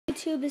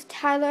YouTube is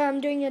Tyler.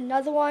 I'm doing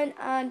another one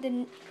on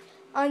the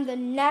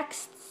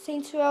next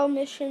Saints Row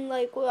mission,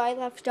 like where I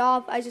left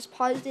off. I just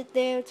paused it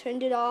there,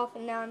 turned it off,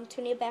 and now I'm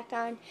turning it back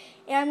on.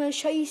 And I'm going to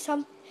show you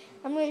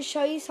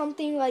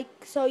something like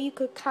so you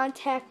could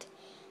contact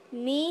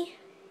me.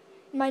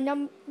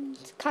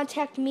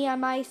 Contact me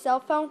on my cell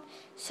phone,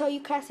 so you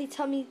can actually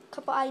tell me a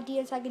couple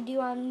ideas I can do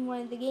on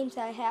one of the games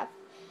that I have.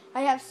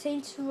 I have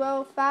Saints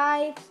Row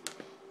 5,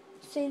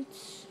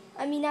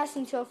 not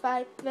Saints Row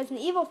 5,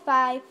 Resident Evil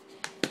 5,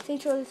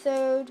 Saints Row the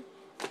 3rd,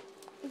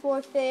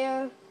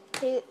 Warfare,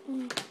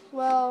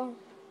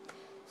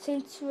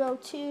 Saints Row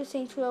 2,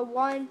 Saints Row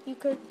 1. You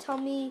could tell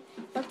me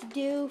what to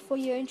do for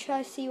your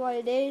interest, see what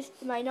it is.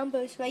 My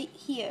number is right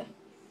here.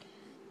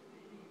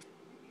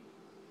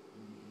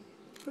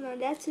 Hold on,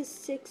 that's a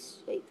 6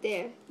 right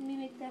there. Let me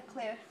make that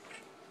clear.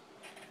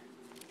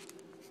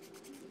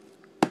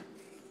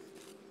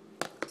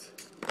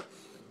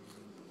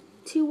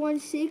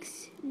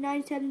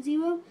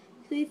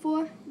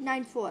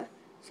 (216-970-3494).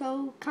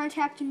 So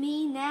contact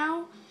me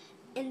now,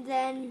 and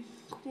then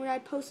when I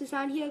post this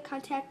on here,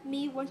 contact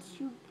me once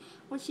you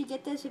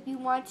get this. If you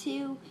want to,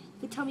 you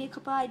can tell me a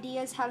couple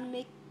ideas how to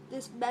make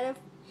this better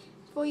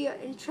for your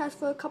interest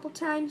for a couple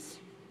times.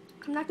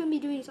 I'm not going to be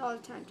doing this all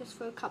the time, just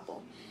for a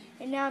couple.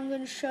 And now I'm going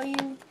to show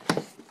you.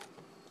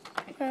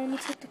 Let me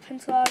take the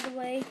pencil out of the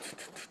way.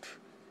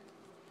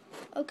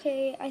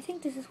 Okay, I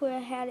think this is where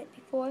I had it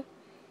before.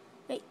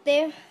 Right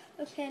there.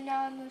 Okay,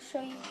 now I'm going to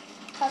show you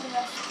how the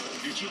rest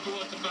is. You two go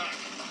at the back.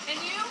 And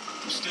you?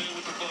 Stay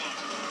with the bomb.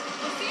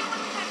 We'll see you when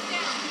we come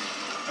down.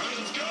 All right,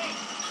 let's go.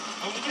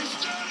 I will be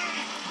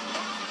steady.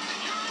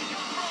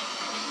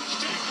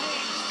 Stay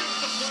close. Stick to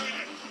the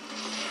plan.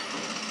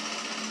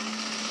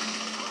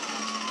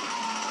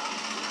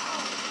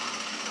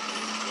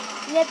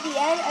 And at the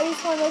end, I just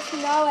want to let you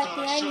know, at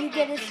the end you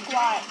get a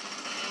squad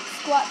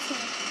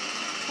team.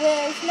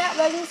 Where it's not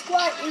regular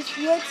squad, it's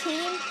your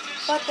team,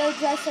 but they're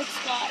dressed like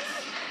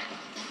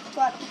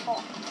squad people.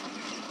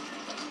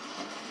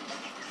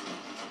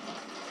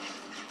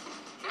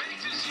 Make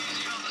this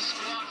easy on the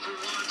squad for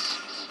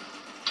once.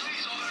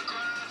 Please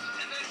autograph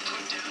and then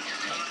put down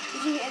your gun.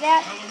 Did you hear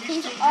that?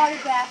 Please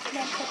autograph and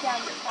then put down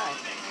your gun.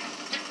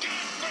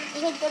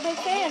 Because they're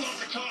big fans.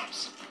 The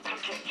cops.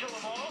 Kill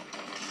them all?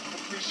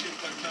 Appreciate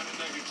that kind of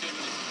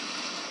negativity.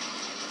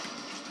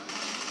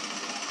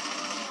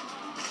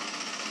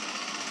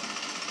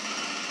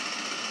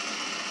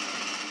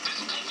 This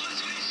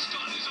publicity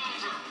stunt is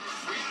over.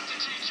 We have to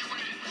take you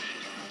in.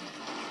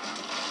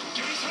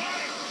 Get us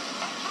higher.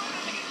 I'm trying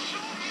to get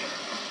shot here.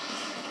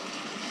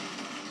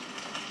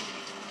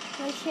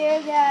 Right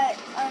here that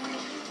I'm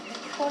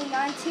holding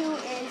on to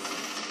is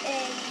a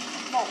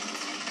vault.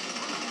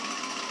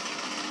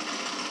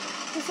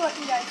 Just to let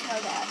you guys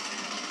know that.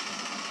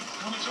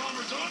 How much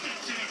armor's on that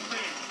damn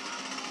thing?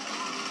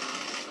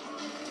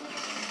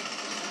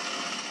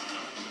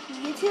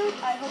 YouTube,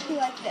 I hope you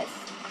like this.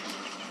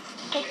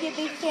 Hope you're a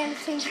big fan of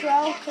Saints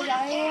Row, because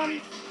I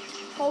am.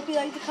 Hope you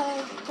like the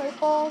color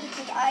purple,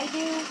 because I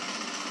do.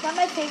 It's not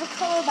my favorite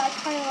color, but I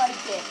kind of like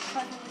it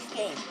because of this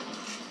game.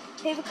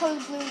 Favorite color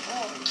is blue and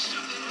orange.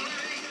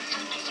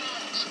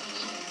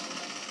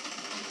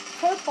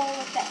 Purple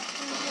with that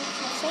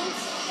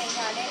Saints thing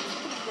on it. It's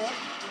pretty good.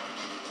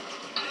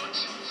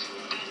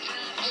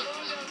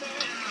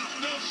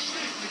 No shit,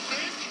 you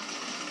think?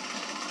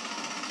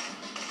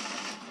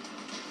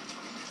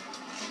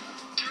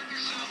 Turn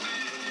yourself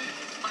in.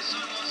 My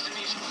son wants to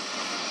meet you.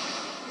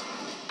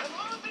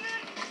 Hello,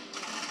 Nick?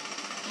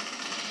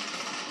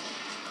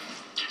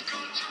 You've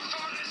gone too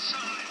far this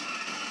time.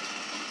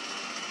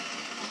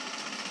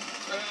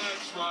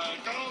 That's right.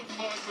 Don't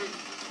fuck with...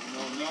 No.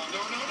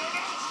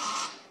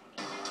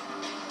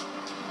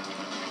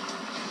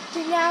 So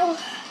now,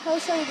 I'll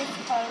show you this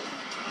part.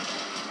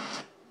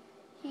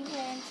 He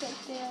lands right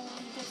there and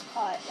this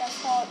part.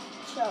 That's all it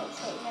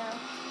shows right now.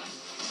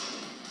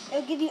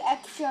 It'll give you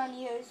extra on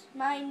yours.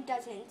 Mine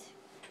doesn't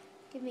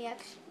give me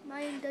extra.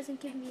 Mine doesn't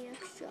give me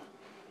extra.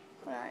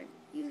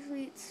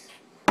 Usually it's...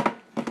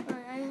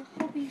 I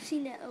hope you've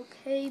seen it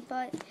okay,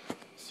 but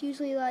it's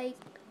usually like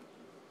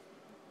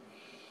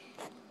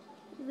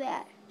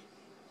that.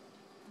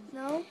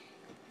 No?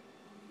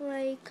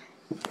 Like...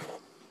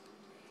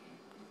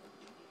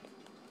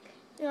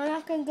 I'm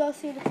not going to go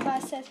through the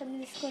process. I'm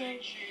just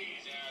going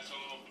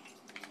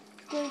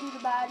to do the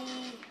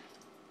body,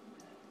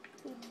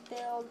 do the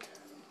build,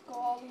 go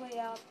all the way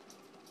up,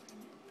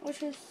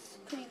 which is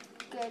pretty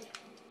good.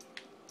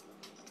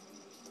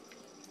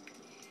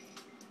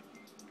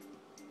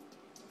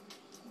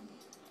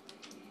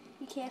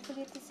 You can't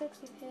forget the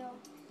sexy pill.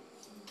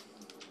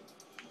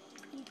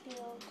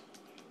 Build.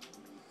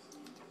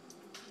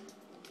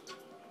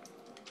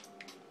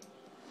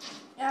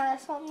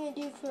 That's what I'm going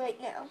to do for right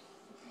now.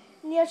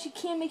 And yes, you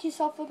can make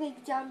yourself look like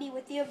a zombie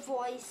with your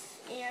voice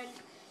and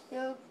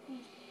your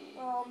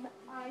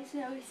eyes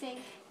and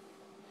everything.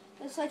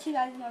 Just let you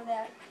guys know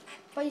that.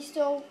 But you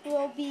still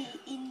will be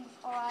eaten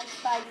alive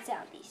by the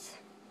zombies.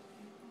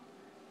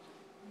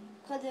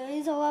 Because there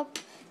is a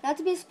lot, not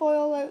to be a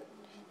spoiler alert,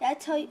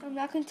 I'm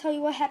not going to tell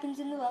you what happens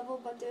in the level,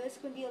 but there is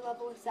going to be a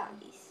level with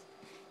zombies.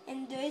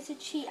 And there is a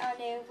cheat on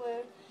there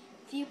where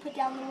if you put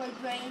down the word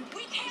brain,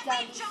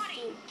 zombies do.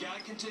 Guy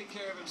can take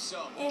care of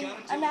himself. And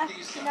Gotta I'm deal with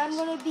these guys.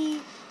 going to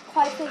be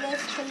quiet for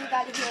this, so you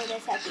got to hear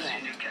this at the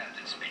end. New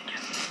captain speaking.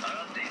 Our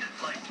updated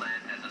flight plan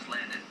has us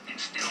landed in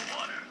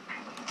Stillwater.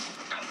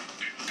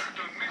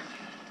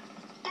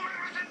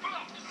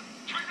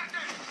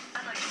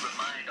 I'd like to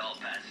remind all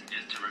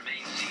passengers to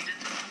remain seated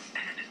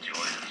and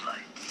enjoy the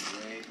flight.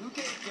 Great. Who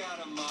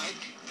got a mic?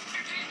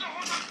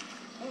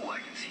 Ooh, I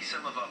can see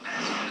some of our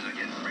passengers are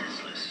getting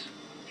restless.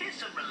 Here's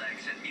some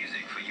relaxing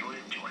music for your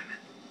enjoyment.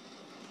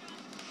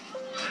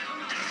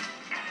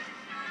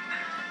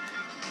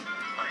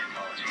 My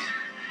apologies.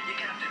 Your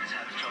captain is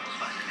having troubles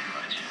finding the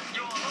clutch.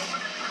 You're all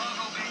open at the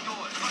cargo bay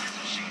doors. Find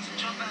some sheets and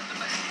jump out the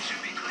back. It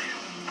should be clear.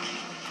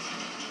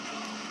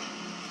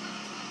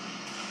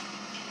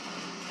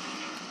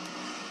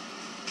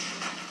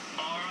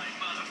 All right,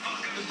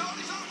 motherfuckers. The dog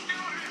is out. Get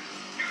on here.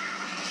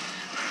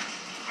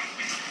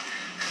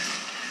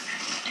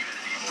 You're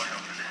gonna need more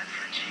help than that,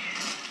 Frenchie.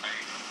 I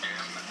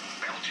am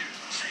Belgian.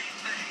 Same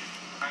thing.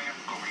 I am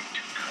going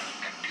to cut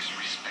that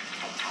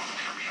disrespectful tongue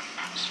from him.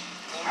 I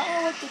don't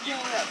know what to do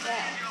right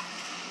now.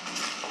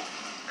 Oh,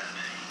 that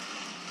man.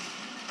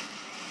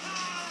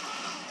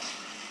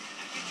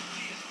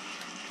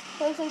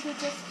 Looks like we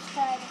just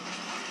had.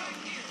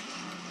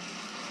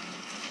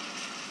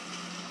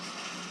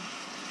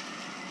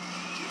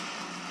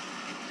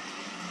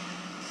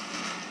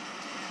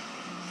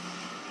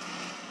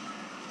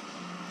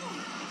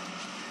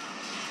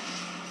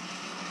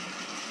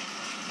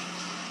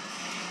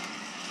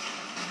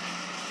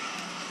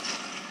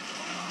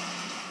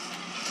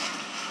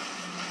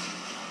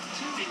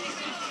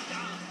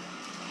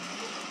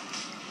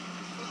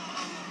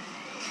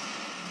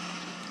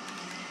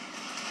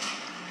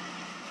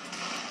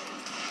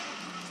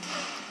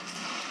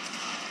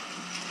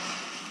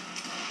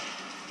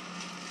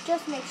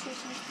 Just make sure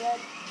she's dead.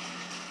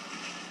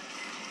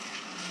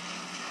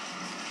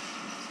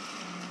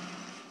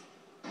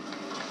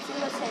 See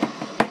what's hit.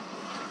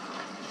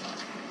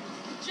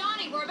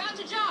 Johnny, we're about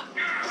to jump.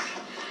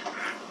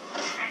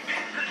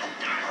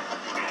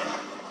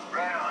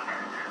 Right on.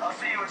 I'll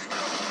see you in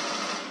Stillwater.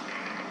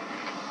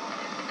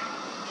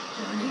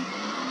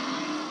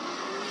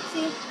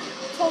 See?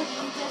 I told you,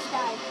 you just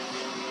died.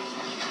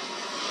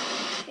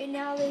 And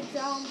now they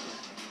jump.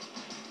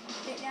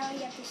 And now you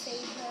have to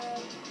save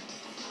her.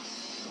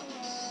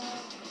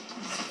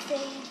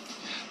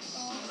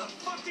 The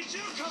fuck did you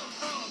come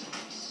from?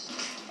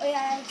 Oh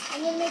yeah,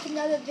 I'm gonna make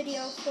another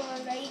video for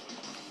right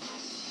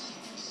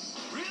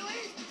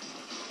Really?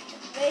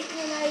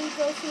 when I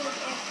go through the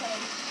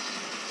airplane.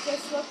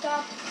 Just look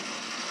up,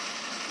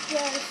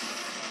 look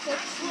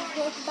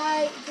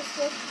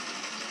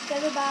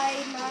together by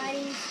my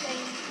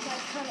thing, my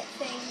comment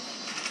thing,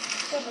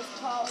 what it's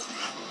called.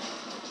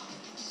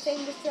 Thing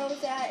that shows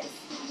that it's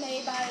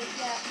made by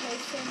that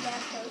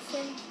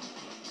person.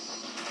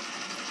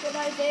 Go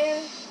by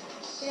there,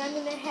 and I'm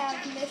gonna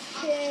have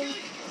mission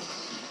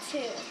 2.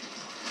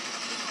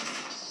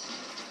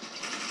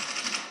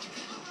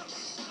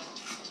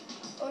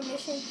 Or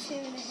mission 2.5.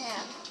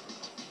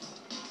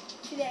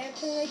 See the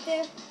airplane right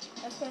there?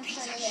 That's what I'm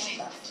trying to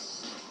land up.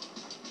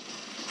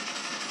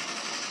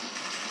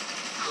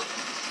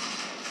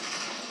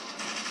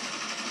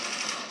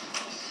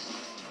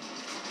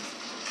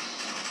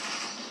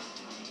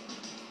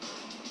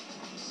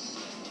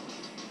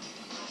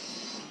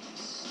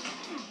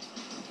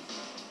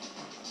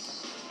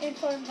 And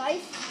for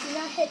advice, do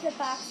not hit the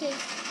boxes.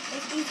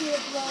 It's easy to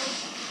blow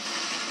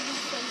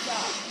these things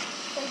off.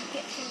 So you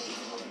get too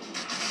easily.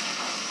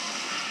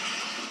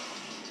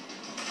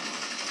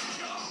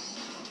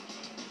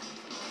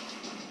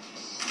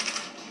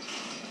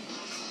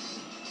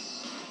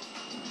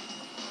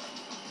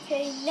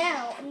 Okay,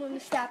 now I'm going to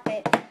stop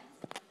it.